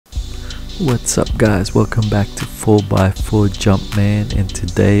What's up guys, welcome back to 4x4 Jumpman, and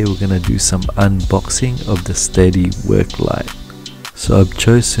today we're gonna do some unboxing of the Stedi work light. So I've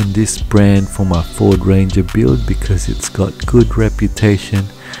chosen this brand for my Ford Ranger build because it's got good reputation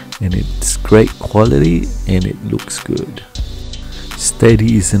and it's great quality and it looks good.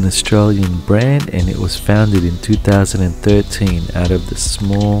 Stedi is an Australian brand and it was founded in 2013 out of the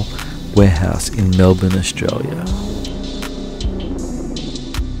small warehouse in Melbourne, Australia.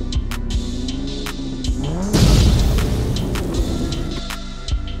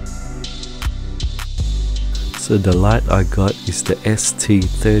 So the light I got is the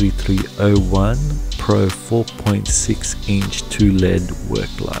st3301 Pro 4.6 inch 2 LED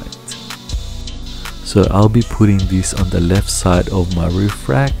work light. So I'll be putting this on the left side of my roof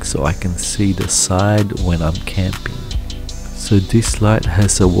rack so I can see the side when I'm camping. So this light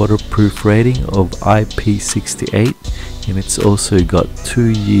has a waterproof rating of IP68 and it's also got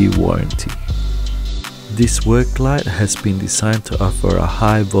 2-year warranty. This work light has been designed to offer a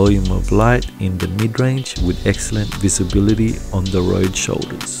high volume of light in the mid-range with excellent visibility on the road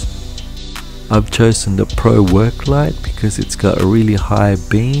shoulders. I've chosen the Pro work light because it's got a really high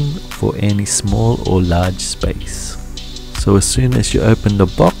beam for any small or large space. So as soon as you open the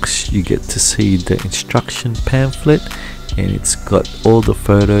box, you get to see the instruction pamphlet and it's got all the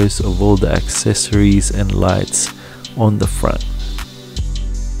photos of all the accessories and lights on the front.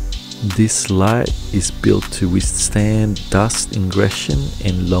 This light is built to withstand dust ingression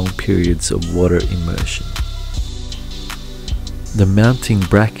and long periods of water immersion. The mounting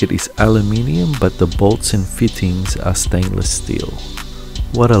bracket is aluminium, but the bolts and fittings are stainless steel.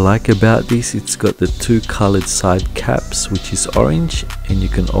 What I like about this, it's got the two colored side caps, which is orange, and you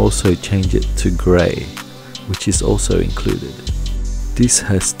can also change it to grey, which is also included. This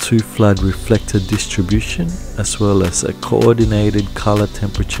has two flood reflector distribution as well as a coordinated color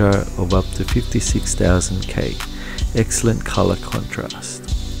temperature of up to 56,000 K. Excellent color contrast.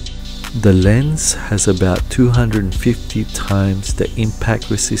 The lens has about 250 times the impact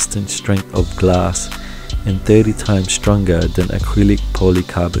resistant strength of glass and 30 times stronger than acrylic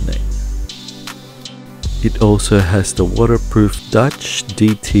polycarbonate. It also has the waterproof Dutch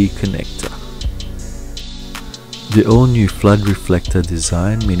DT connector. The all-new flood reflector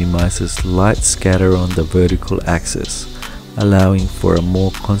design minimizes light scatter on the vertical axis, allowing for a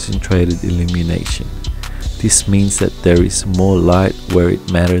more concentrated illumination. This means that there is more light where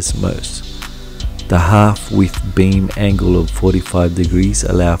it matters most. The half-width beam angle of 45 degrees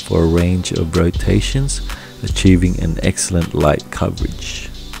allow for a range of rotations, achieving an excellent light coverage.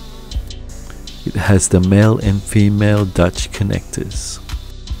 It has the male and female Dutch connectors.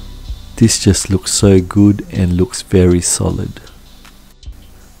 This just looks so good and looks very solid.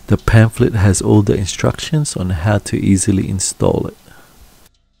 The pamphlet has all the instructions on how to easily install it.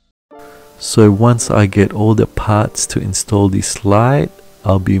 So once I get all the parts to install this light,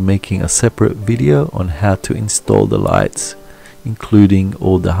 I'll be making a separate video on how to install the lights, including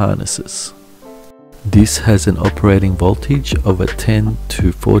all the harnesses. This has an operating voltage of a 10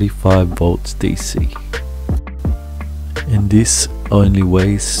 to 45 volts DC. And this only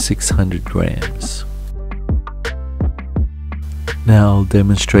weighs 600 grams. Now I'll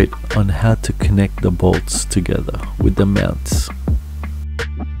demonstrate on how to connect the bolts together with the mounts.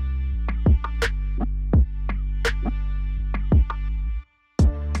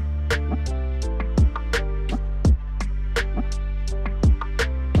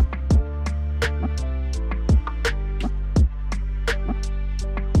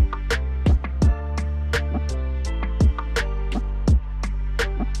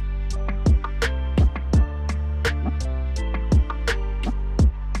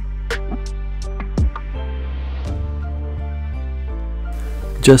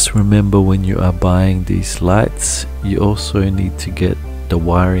 Just remember, when you are buying these lights, you also need to get the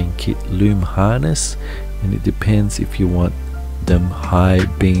wiring kit loom harness, and it depends if you want them high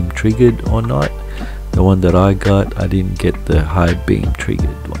beam triggered or not. The one that I got, I didn't get the high beam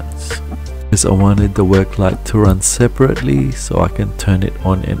triggered ones because I wanted the work light to run separately so I can turn it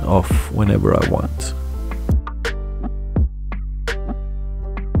on and off whenever I want.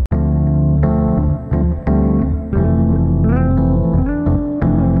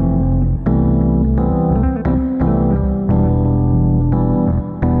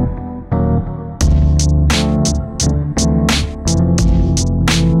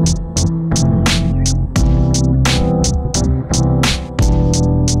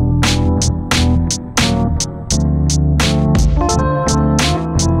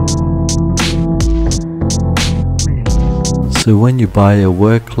 So when you buy a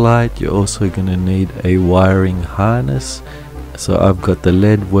work light, you're also going to need a wiring harness So I've got the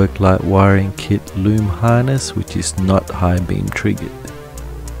LED work light wiring kit loom harness, which is not high beam triggered.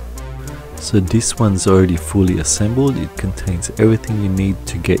 So this one's already fully assembled. It contains everything you need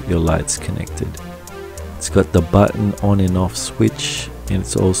to get your lights connected. It's got the button on and off switch, and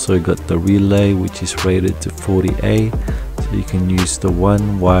it's also got the relay, which is rated to 40A, so you can use the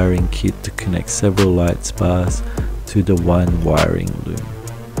one wiring kit to connect several lights bars to the one wiring loom.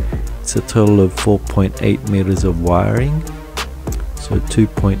 It's a total of 4.8 meters of wiring, so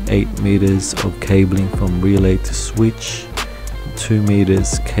 2.8 meters of cabling from relay to switch, 2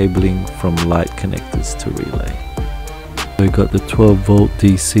 meters cabling from light connectors to relay. We got the 12 volt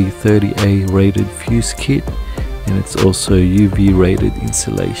DC 30A rated fuse kit, and it's also UV rated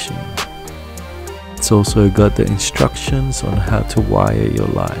insulation. It's also got the instructions on how to wire your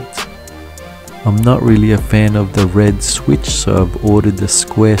light. I'm not really a fan of the red switch, so I've ordered the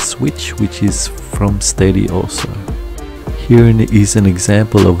square switch, which is from Stedi also. Here is an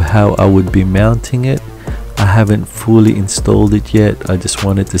example of how I would be mounting it. I haven't fully installed it yet. I just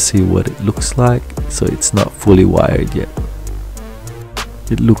wanted to see what it looks like, so it's not fully wired yet.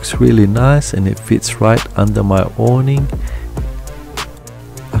 It looks really nice and it fits right under my awning.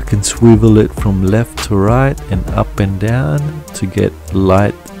 I can swivel it from left to right and up and down to get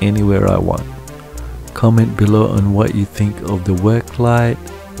light anywhere I want. Comment below on what you think of the work light.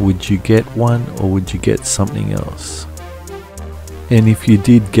 Would you get one or would you get something else? And if you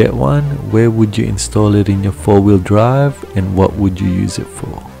did get one, where would you install it in your four-wheel drive and what would you use it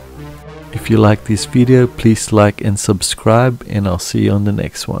for? If you like this video, please like and subscribe, and I'll see you on the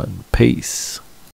next one. Peace.